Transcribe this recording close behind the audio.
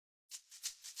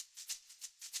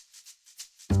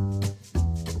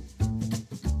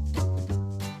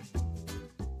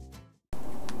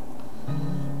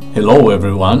Hello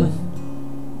everyone,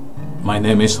 my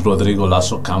name is Rodrigo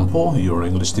Lasso Campo, your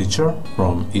English teacher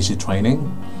from Easy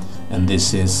Training, and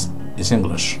this is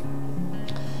EasEnglish.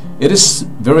 It is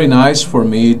very nice for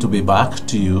me to be back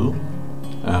to you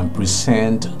and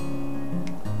present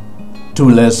two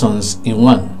lessons in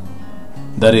one.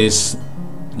 That is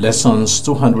lessons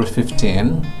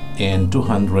 215 and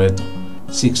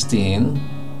 216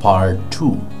 part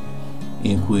 2,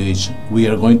 in which we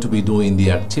are going to be doing the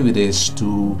activities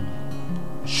to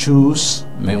shoes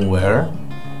men wear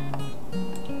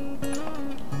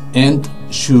and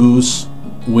shoes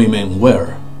women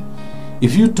wear.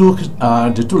 If you took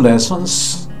the two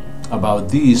lessons about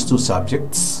these two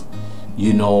subjects,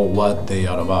 you know what they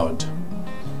are about.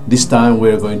 This time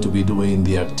we're going to be doing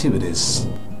the activities.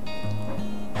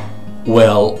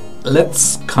 Well,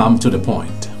 let's come to the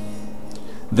point.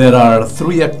 There are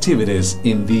three activities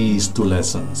in these two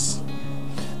lessons.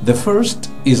 The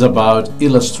first is about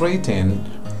illustrating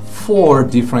 4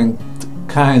 different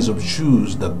kinds of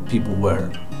shoes that people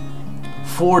wear.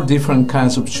 4 different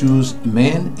kinds of shoes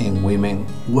men and women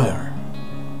wear.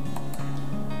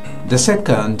 The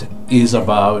second is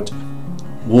about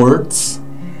words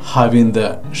having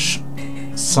the sh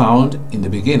sound in the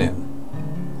beginning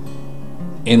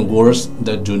and words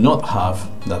that do not have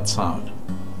that sound.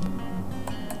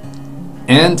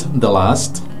 And the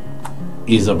last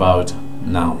is about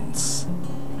nouns.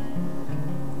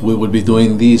 We will be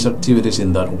doing these activities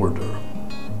in that order.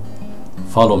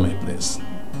 Follow me, please.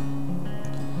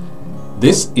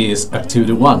 This is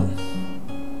activity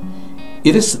 1.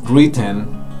 It is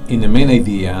written in the main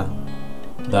idea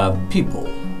that people,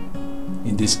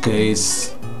 in this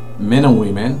case men and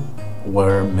women,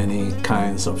 wear many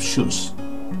kinds of shoes.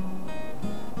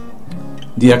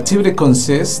 The activity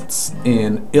consists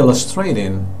in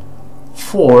illustrating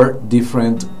 4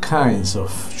 different kinds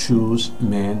of shoes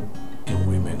men and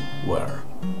women wear.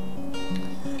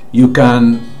 You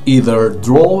can either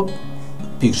draw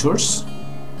pictures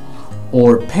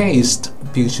or paste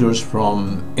pictures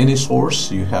from any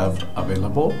source you have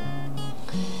available.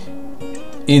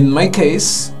 In my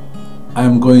case,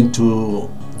 I'm going to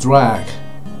drag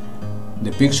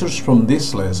the pictures from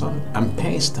this lesson and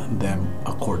paste them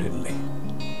accordingly.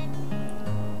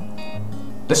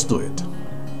 Let's do it.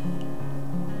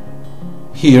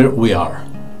 Here we are.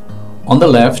 On the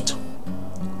left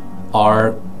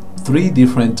are 3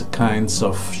 different kinds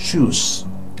of shoes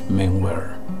men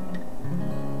wear: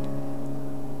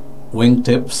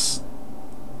 wingtips,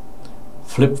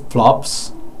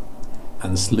 flip-flops,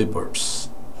 and slippers.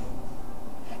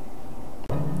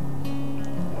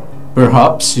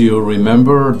 Perhaps you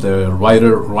remember the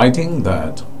writer writing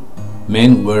that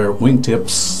men wear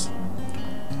wingtips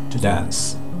to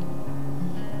dance,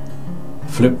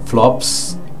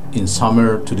 flip-flops in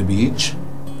summer to the beach,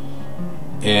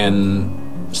 and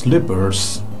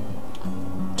slippers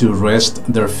to rest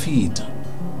their feet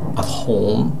at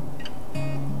home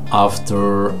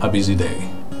after a busy day.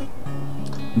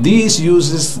 These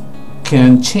uses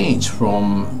can change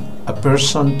from a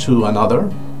person to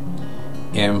another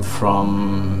and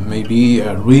from maybe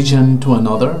a region to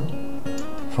another,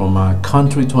 from a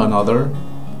country to another.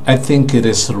 I think it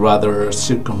is rather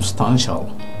circumstantial.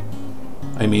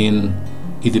 I mean,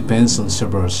 it depends on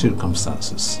several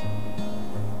circumstances.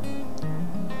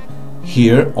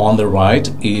 Here on the right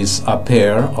is a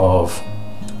pair of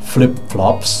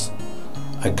flip-flops,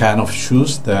 a kind of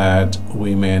shoes that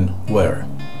women wear.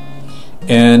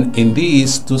 And in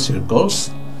these 2 circles,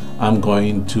 I'm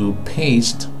going to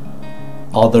paste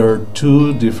other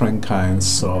 2 different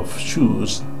kinds of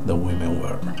shoes that women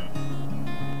wear.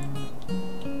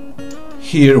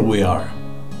 Here we are.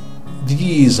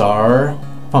 These are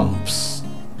pumps,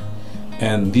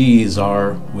 and these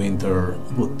are winter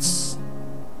boots.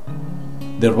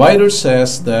 The writer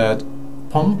says that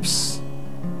pumps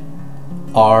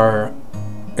are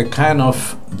a kind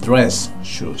of dress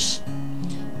shoes,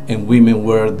 and women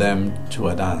wear them to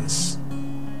a dance.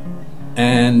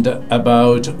 And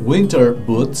about winter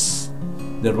boots,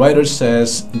 the writer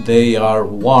says they are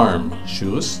warm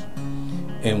shoes,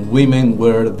 and women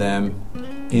wear them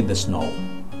in the snow.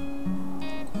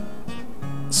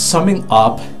 Summing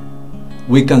up,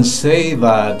 we can say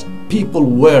that people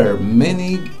wear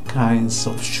many kinds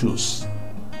of shoes.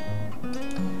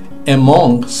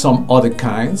 Among some other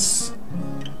kinds,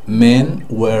 men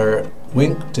wear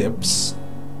wingtips,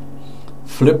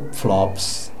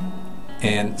 flip-flops,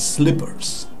 and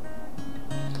slippers.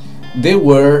 They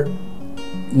wear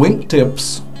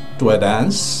wingtips to a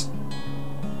dance.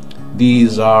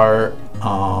 These are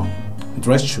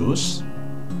dress shoes.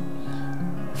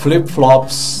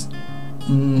 Flip-flops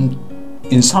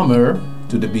in summer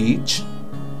to the beach,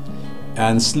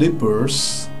 and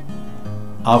slippers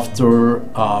after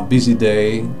a busy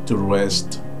day to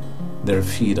rest their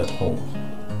feet at home.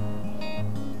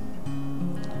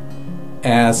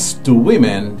 As to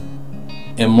women,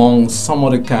 among some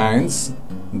other kinds,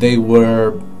 they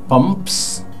wear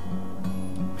pumps,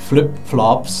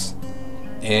 flip-flops,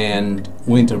 and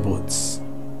winter boots.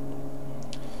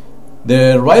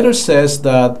 The writer says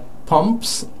that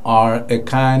pumps are a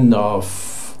kind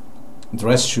of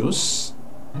dress shoes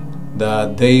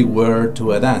that they wear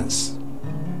to a dance.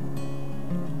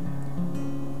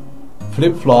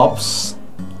 Flip-flops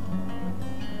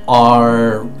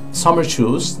are summer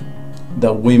shoes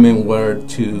that women wear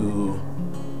to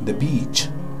the beach,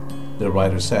 the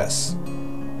writer says.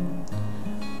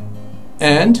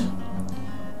 And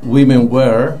women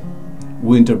wear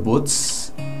winter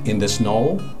boots in the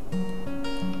snow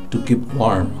to keep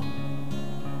warm,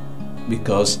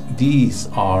 because these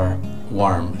are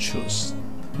warm shoes.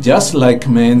 Just like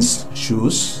men's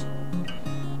shoes,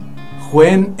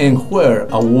 when and where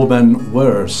a woman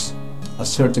wears a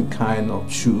certain kind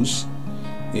of shoes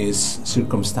is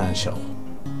circumstantial.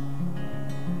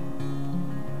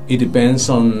 It depends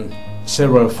on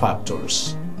several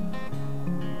factors.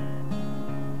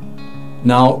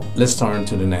 Now let's turn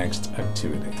to the next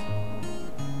activity.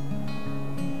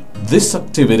 This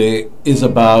activity is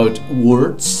about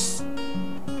words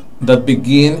that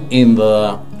begin in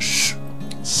the sh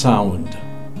sound,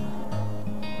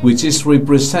 which is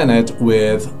represented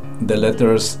with the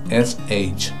letters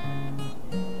sh,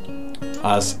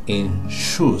 as in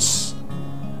shoes.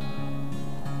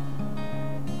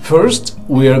 First,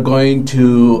 we are going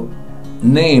to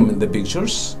name the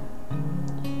pictures,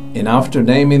 and after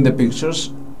naming the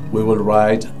pictures, we will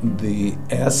write the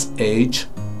sh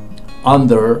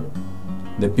under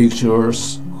the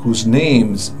pictures whose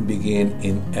names begin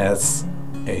in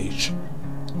sh,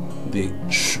 the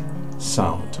sh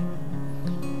sound.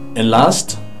 And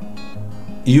last,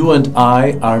 you and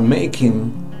I are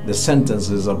making the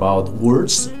sentences about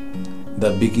words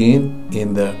that begin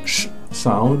in the sh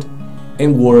sound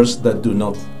and words that do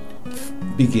not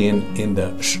begin in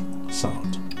the sh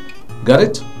sound. Got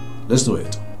it? Let's do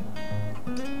it.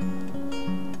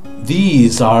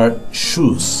 These are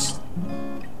shoes.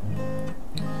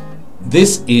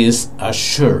 This is a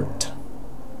shirt.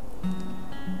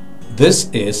 This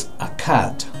is a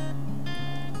cat.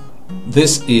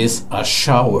 This is a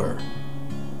shower.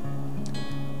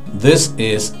 This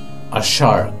is a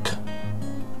shark.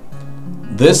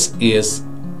 This is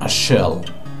a shell.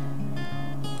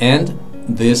 And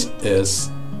this is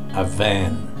a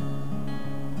van.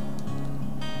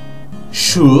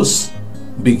 Shoes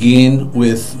begin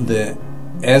with the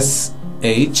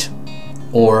sh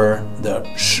or the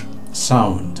sh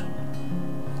sound.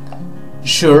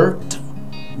 Shirt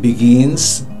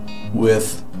begins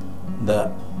with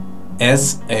the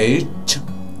sh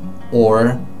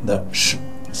or the sh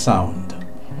sound.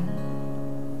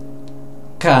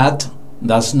 Cat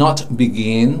does not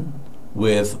begin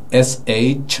with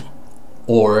sh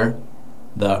or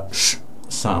the sh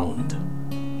sound.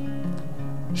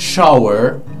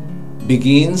 Shower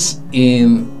begins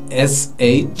in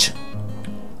sh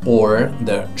or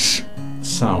the sh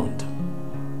sound.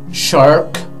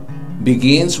 Shark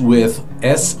begins with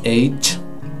sh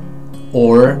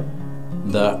or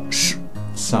the sh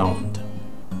sound.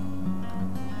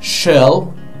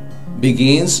 Shell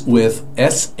begins with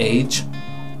sh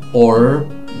or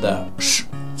the sh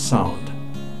sound.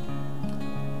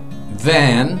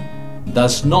 Van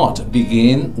does not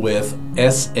begin with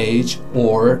sh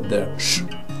or the sh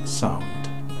sound.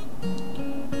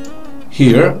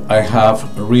 Here I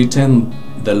have written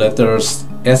the letters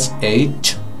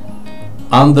sh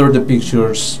under the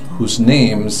pictures whose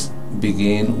names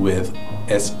begin with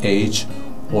sh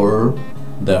or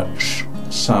the sh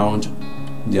sound,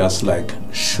 just like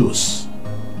shoes.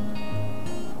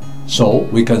 So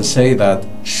we can say that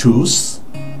shoes,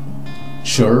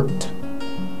 shirt,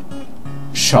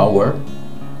 shower,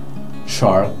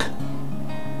 shark,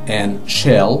 and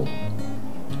shell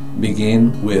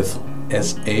begin with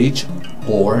sh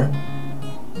or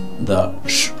the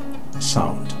sh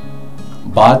sound.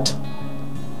 But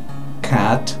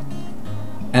cat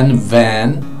and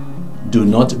van do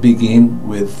not begin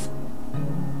with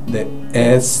the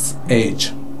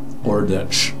sh or the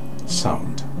sh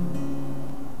sound.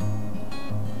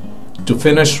 To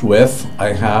finish with,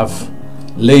 I have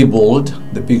labeled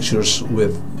the pictures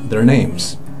with their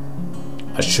names: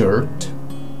 a shirt,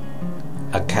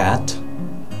 a cat,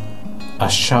 a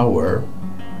shower,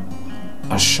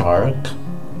 a shark,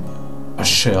 a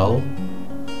shell,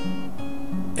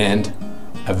 and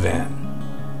a van.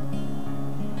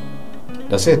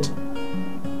 That's it.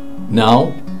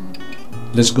 Now,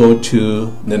 let's go to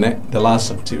the last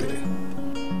activity.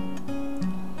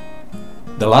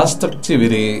 The last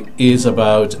activity is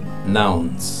about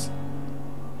nouns.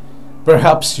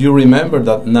 Perhaps you remember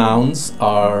that nouns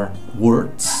are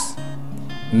words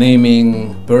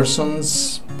naming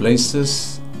persons,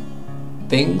 places,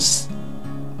 things,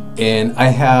 and I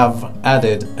have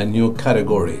added a new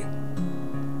category,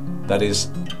 that is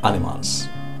animals.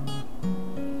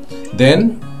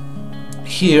 Then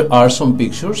here are some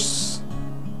pictures,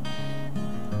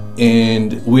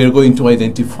 and we are going to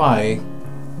identify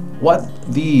what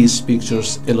these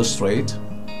pictures illustrate,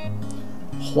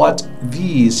 what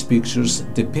these pictures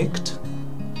depict,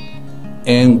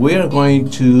 and we are going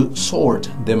to sort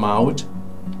them out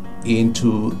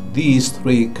into these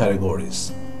three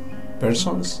categories: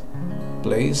 persons,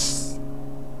 place,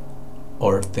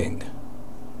 or thing.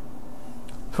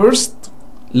 First,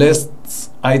 let's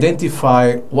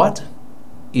identify what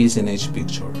is in each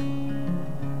picture.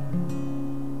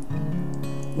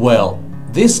 Well,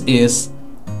 this is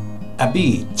a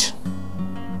beach.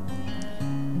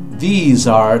 These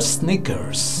are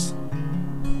sneakers.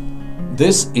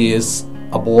 This is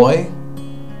a boy,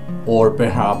 or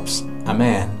perhaps a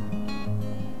man.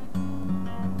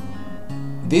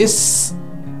 These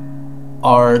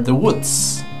are the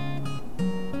woods.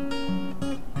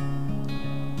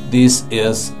 This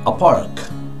is a park.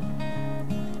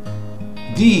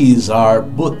 These are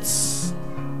boots.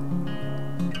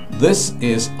 This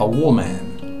is a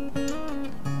woman.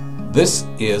 This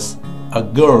is a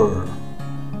girl.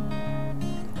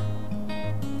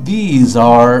 These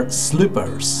are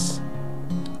slippers,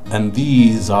 and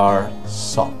these are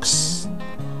socks.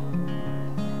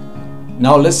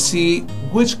 Now let's see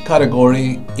which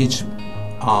category each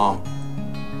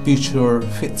picture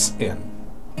fits in.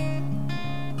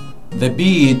 The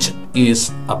beach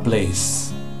is a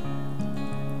place.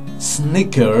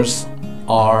 Sneakers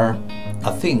are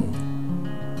a thing.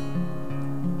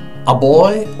 A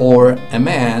boy or a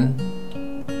man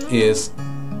is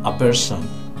a person.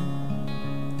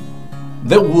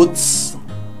 The woods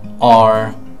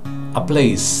are a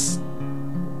place.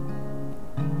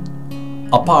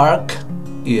 A park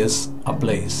is a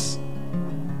place.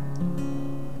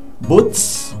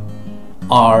 Boots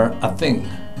are a thing.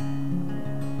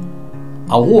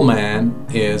 A woman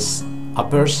is a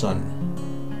person.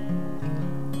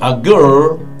 A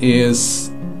girl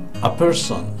is a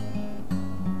person.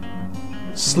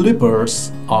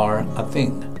 Slippers are a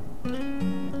thing.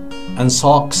 And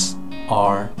socks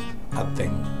are a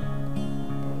thing.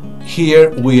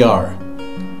 Here we are.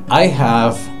 I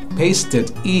have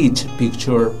pasted each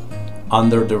picture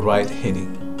under the right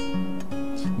heading.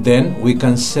 Then we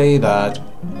can say that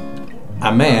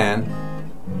a man,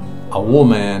 a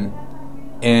woman,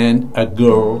 and a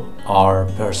girl are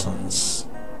persons.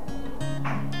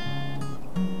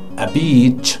 A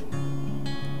beach,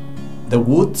 the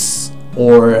woods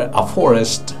or a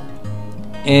forest,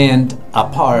 and a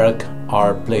park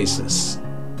are places.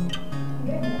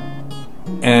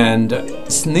 And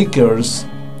sneakers,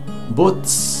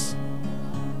 boots,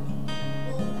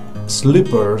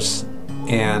 slippers,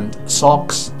 and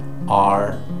socks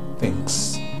are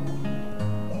things.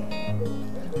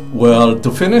 Well,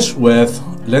 to finish with,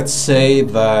 let's say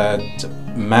that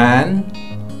man,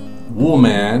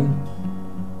 woman,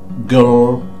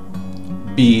 girl,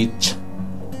 beach,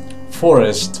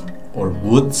 forest or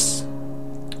woods,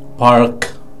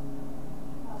 park,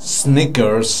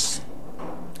 sneakers,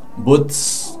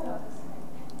 boots,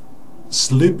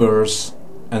 slippers,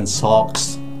 and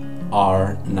socks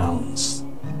are nouns.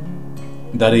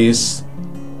 That is,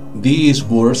 these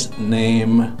words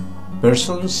name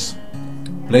persons,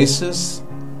 places,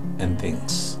 and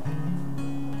things.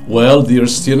 Well, dear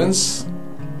students,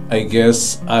 I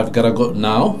guess I've gotta go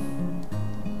now.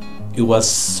 It was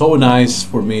so nice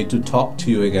for me to talk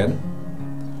to you again.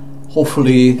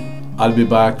 Hopefully, I'll be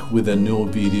back with a new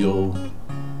video,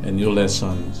 a new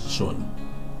lesson soon.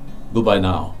 Goodbye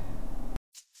now.